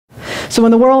So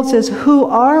when the world says, who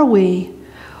are we?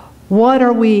 What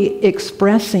are we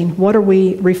expressing? What are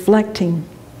we reflecting?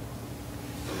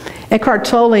 Eckhart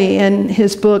Tolle, in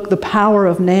his book, The Power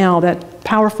of Now, that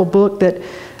powerful book that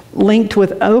linked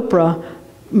with Oprah,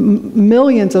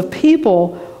 millions of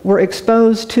people were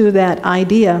exposed to that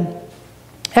idea.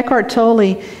 Eckhart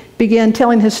Tolle began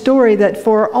telling his story that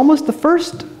for almost the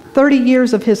first 30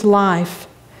 years of his life,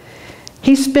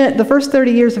 he spent the first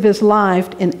 30 years of his life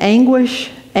in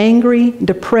anguish, angry,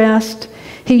 depressed.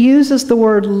 He uses the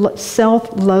word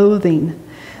self-loathing,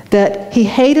 that he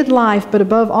hated life, but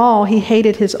above all, he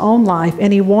hated his own life,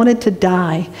 and he wanted to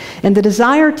die. And the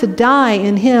desire to die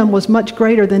in him was much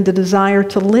greater than the desire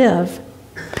to live.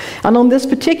 And on this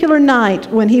particular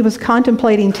night, when he was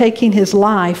contemplating taking his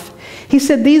life, he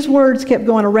said these words kept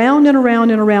going around and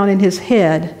around and around in his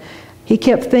head. He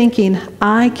kept thinking,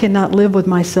 I cannot live with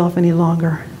myself any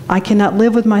longer. I cannot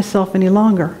live with myself any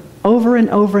longer. Over and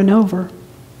over and over.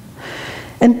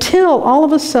 Until all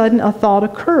of a sudden a thought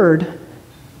occurred.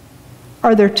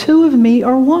 Are there two of me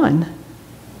or one?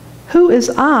 Who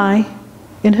is I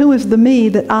and who is the me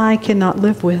that I cannot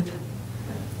live with?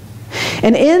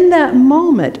 And in that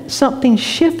moment, something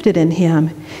shifted in him.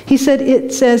 He said,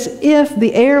 it's as if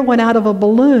the air went out of a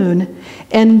balloon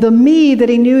and the me that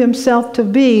he knew himself to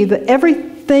be,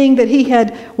 everything that he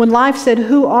had, when life said,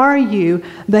 who are you?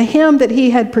 The him that he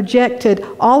had projected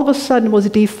all of a sudden was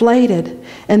deflated.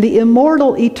 And the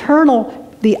immortal,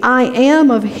 eternal, the I am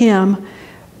of him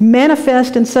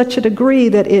manifest in such a degree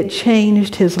that it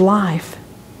changed his life.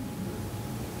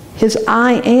 His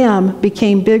I am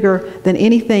became bigger than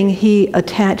anything he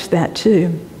attached that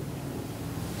to.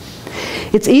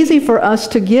 It's easy for us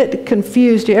to get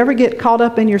confused. Do you ever get caught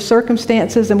up in your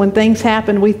circumstances, and when things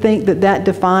happen, we think that that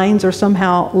defines or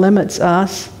somehow limits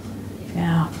us?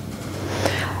 Yeah.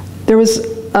 There was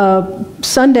a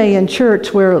Sunday in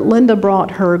church where Linda brought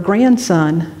her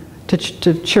grandson to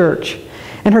church.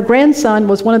 And her grandson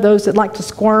was one of those that liked to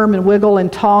squirm and wiggle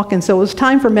and talk, and so it was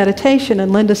time for meditation,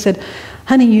 and Linda said,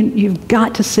 honey, you've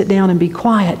got to sit down and be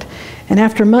quiet. And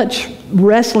after much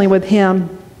wrestling with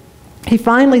him, he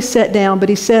finally sat down, but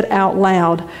he said out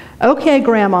loud, okay,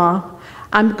 Grandma,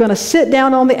 I'm going to sit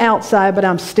down on the outside, but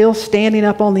I'm still standing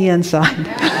up on the inside.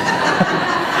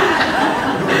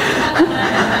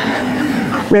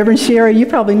 Reverend Sherry, you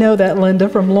probably know that, Linda,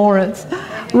 from Lawrence.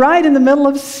 Right in the middle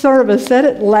of service, said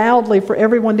it loudly for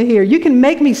everyone to hear. You can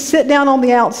make me sit down on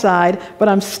the outside, but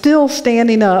I'm still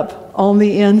standing up on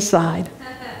the inside.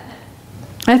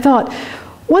 I thought,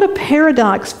 what a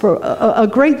paradox, for a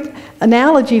great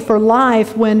analogy for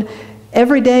life, when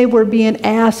every day we're being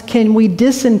asked, can we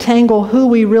disentangle who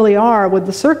we really are with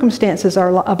the circumstances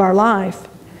of our life?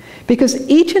 Because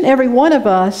each and every one of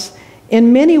us,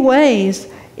 in many ways,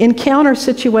 encounter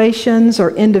situations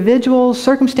or individuals,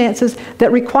 circumstances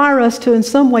that require us to in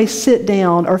some way sit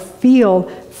down or feel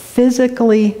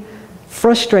physically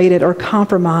frustrated or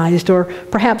compromised, or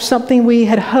perhaps something we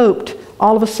had hoped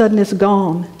all of a sudden is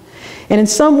gone. And in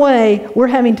some way, we're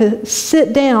having to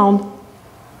sit down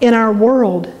in our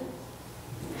world.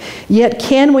 Yet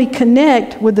can we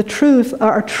connect with the truth,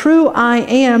 our true I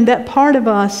am, that part of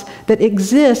us that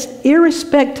exists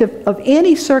irrespective of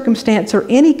any circumstance or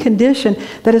any condition,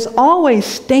 that is always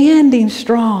standing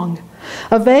strong,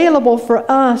 available for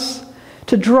us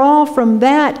to draw from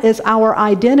that as our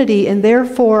identity and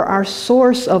therefore our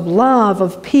source of love,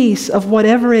 of peace, of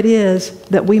whatever it is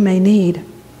that we may need.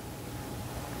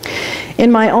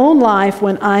 In my own life,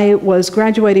 when I was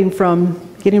getting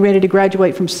ready to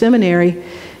graduate from seminary,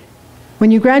 when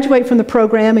you graduate from the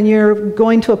program and you're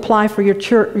going to apply for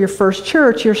your first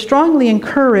church, you're strongly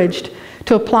encouraged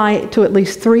to apply to at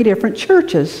least 3 different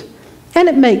churches. And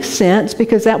it makes sense,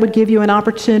 because that would give you an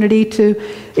opportunity to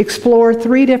explore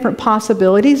 3 different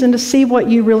possibilities and to see what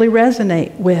you really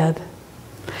resonate with.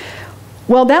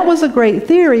 Well, that was a great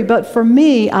theory, but for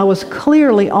me, I was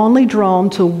clearly only drawn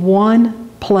to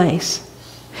one place.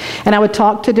 And I would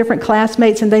talk to different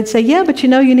classmates, and they'd say, yeah, but you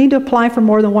know, you need to apply for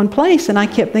more than one place. And I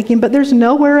kept thinking, but there's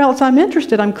nowhere else I'm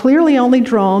interested. I'm clearly only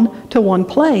drawn to one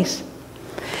place.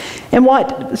 And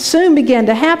what soon began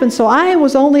to happen, so I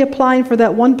was only applying for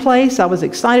that one place. I was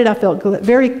excited. I felt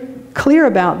very clear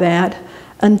about that,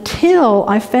 until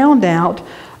I found out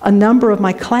a number of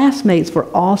my classmates were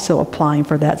also applying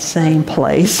for that same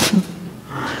place.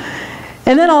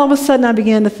 And then all of a sudden I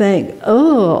began to think,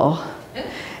 oh.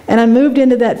 And I moved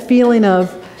into that feeling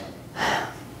of,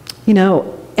 you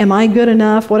know, am I good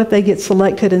enough? What if they get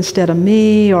selected instead of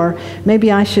me? Or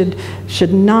maybe I should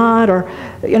not? Or,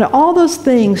 you know, all those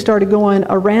things started going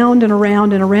around and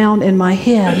around and around in my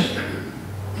head.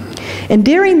 And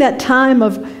during that time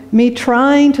of me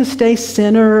trying to stay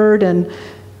centered and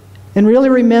really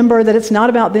remember that it's not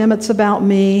about them, it's about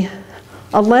me,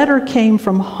 a letter came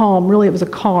from home. Really, it was a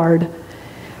card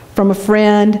from a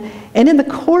friend. And in the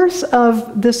course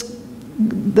of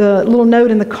the little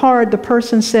note in the card, the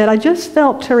person said, I just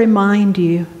felt to remind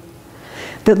you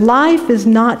that life is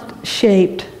not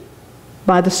shaped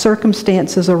by the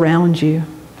circumstances around you,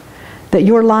 that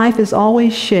your life is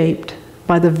always shaped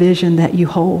by the vision that you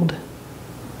hold.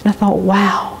 And I thought,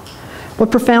 wow,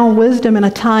 what profound wisdom in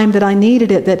a time that I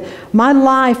needed it, that my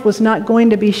life was not going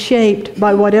to be shaped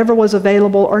by whatever was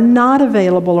available or not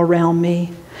available around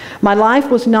me. My life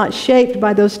was not shaped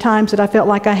by those times that I felt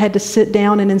like I had to sit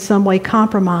down and in some way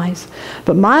compromise.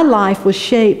 But my life was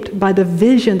shaped by the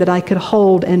vision that I could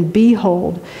hold and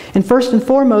behold. And first and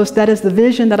foremost, that is the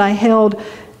vision that I held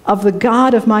of the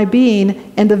God of my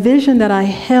being and the vision that I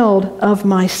held of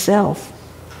myself.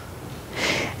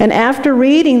 And after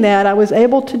reading that, I was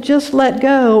able to just let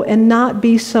go and not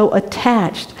be so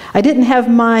attached. I didn't have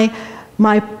my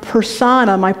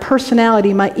persona, my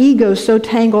personality, my ego so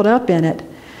tangled up in it.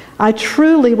 I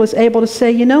truly was able to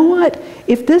say, you know what?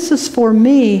 If this is for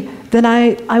me, then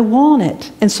I want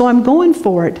it. And so I'm going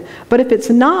for it. But if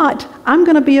it's not, I'm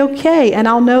going to be okay. And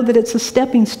I'll know that it's a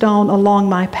stepping stone along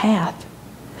my path.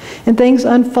 And things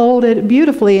unfolded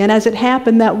beautifully. And as it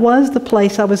happened, that was the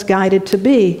place I was guided to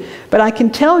be. But I can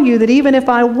tell you that even if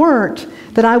I weren't,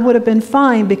 that I would have been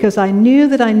fine, because I knew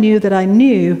that I knew that I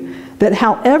knew that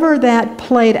however that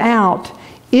played out,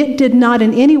 it did not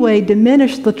in any way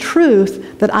diminish the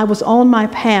truth that I was on my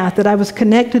path, that I was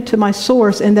connected to my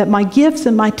source, and that my gifts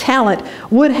and my talent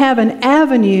would have an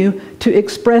avenue to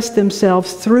express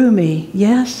themselves through me.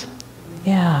 Yes?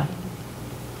 Yeah.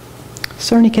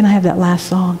 Cerny, can I have that last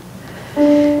song?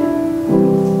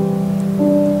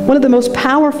 One of the most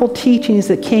powerful teachings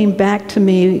that came back to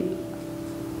me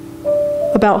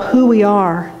about who we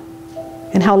are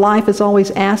and how life is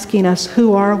always asking us,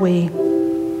 who are we?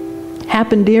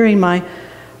 Happened during my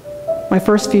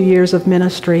first few years of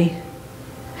ministry.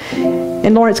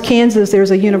 In Lawrence, Kansas,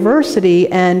 there's a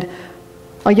university, and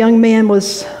a young man one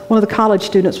of the college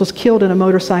students was killed in a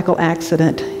motorcycle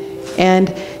accident. And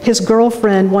his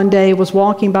girlfriend one day was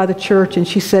walking by the church, and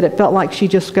she said it felt like she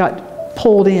just got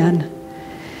pulled in.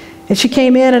 And she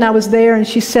came in, and I was there, and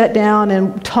she sat down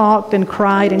and talked and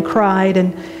cried and cried.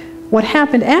 And what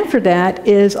happened after that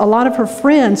is a lot of her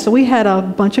friends, so we had a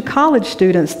bunch of college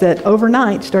students that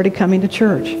overnight started coming to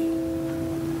church.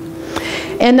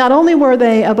 And not only were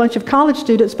they a bunch of college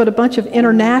students, but a bunch of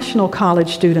international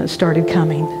college students started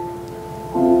coming.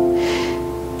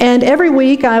 And every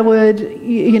week I would,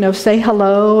 say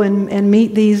hello and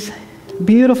meet these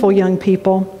beautiful young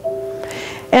people.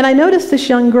 And I noticed this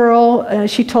young girl,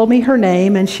 she told me her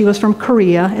name, and she was from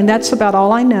Korea, and that's about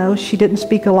all I know. She didn't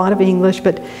speak a lot of English,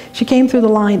 but she came through the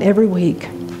line every week.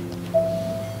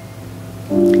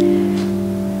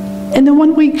 And then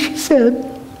one week she said,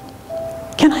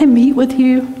 "Can I meet with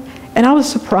you?" And I was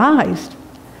surprised.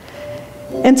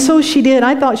 And so she did.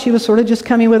 I thought she was sort of just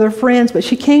coming with her friends, but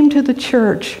she came to the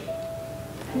church.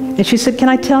 And she said, "Can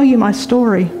I tell you my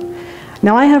story?"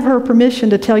 Now, I have her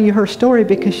permission to tell you her story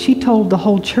because she told the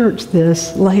whole church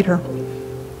this later.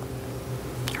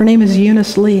 Her name is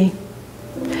Eunice Lee.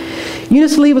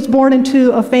 Eunice Lee was born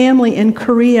into a family in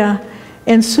Korea,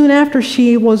 and soon after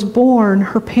she was born,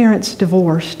 her parents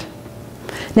divorced.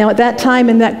 Now, at that time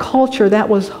in that culture, that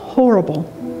was horrible.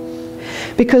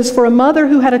 Because for a mother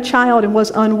who had a child and was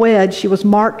unwed, she was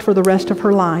marked for the rest of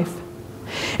her life.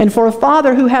 And for a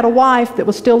father who had a wife that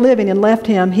was still living and left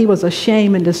him, he was a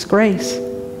shame and disgrace.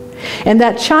 And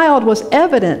that child was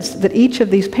evidence that each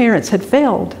of these parents had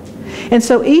failed. And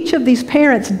so each of these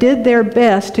parents did their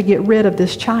best to get rid of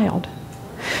this child.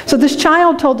 So this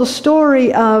child told the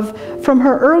story of, from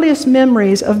her earliest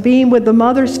memories of being with the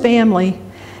mother's family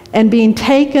and being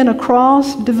taken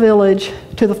across the village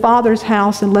to the father's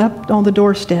house and left on the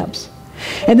doorsteps.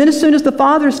 And then as soon as the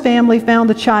father's family found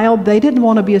the child, they didn't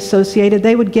want to be associated.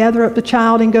 They would gather up the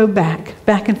child and go back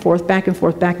and forth, back and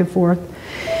forth, back and forth.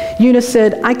 Eunice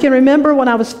said, "I can remember when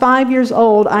I was 5 years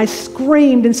old, I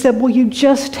screamed and said, 'Will you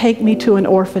just take me to an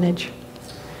orphanage?'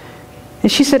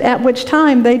 And she said, at which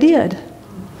time they did.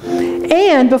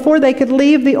 And before they could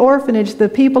leave the orphanage, the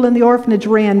people in the orphanage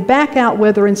ran back out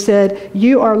with her and said,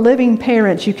 'You are living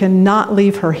parents. You cannot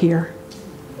leave her here.'"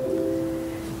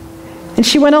 And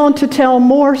she went on to tell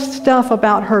more stuff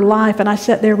about her life, and I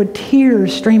sat there with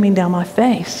tears streaming down my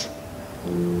face.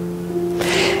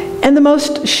 And the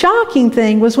most shocking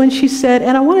thing was when she said,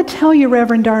 "And I want to tell you,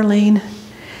 Reverend Darlene,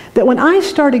 that when I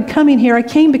started coming here, I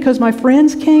came because my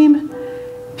friends came."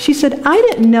 She said, "I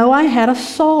didn't know I had a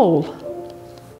soul."